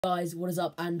Guys, what is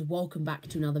up, and welcome back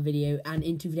to another video. And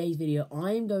in today's video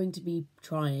I'm going to be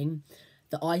trying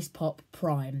the Ice Pop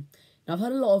Prime. Now I've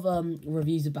heard a lot of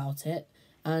reviews about it,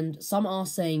 and some are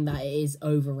saying that it is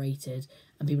overrated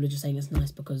and people are just saying it's nice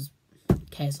because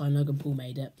KSI and Logan Paul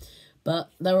made it.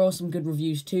 But there are some good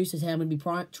reviews too, so today I'm going to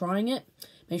be trying it.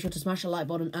 Make sure to smash the like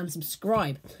button and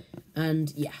subscribe.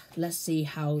 And yeah, let's see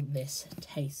how this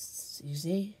tastes. You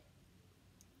see?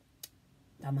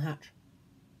 Down the hatch.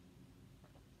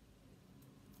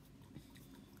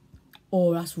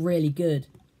 Oh, that's really good.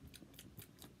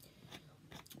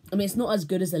 I mean, it's not as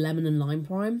good as the lemon and lime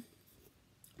prime,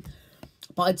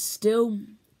 but it's still...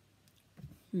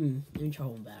 let me try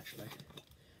one bit, actually.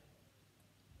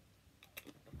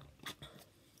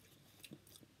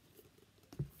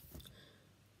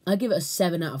 I give it a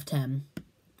 7 out of 10,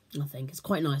 I think. It's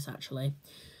quite nice, actually.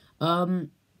 7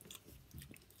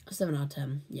 out of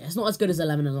 10. Yeah, it's not as good as the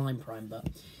lemon and lime prime, but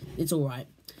it's alright.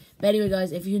 But anyway,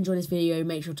 guys, if you enjoyed this video,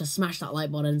 make sure to smash that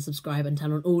like button, subscribe, and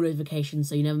turn on all notifications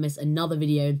so you never miss another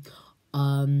video.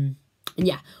 And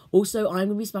yeah, also, I'm going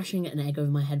to be smashing an egg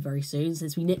over my head very soon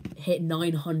since we hit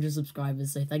 900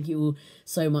 subscribers. So thank you all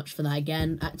so much for that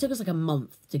again. It took us like a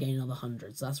month to gain another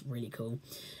 100, so that's really cool.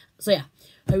 So yeah,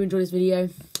 hope you enjoyed this video.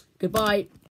 Goodbye.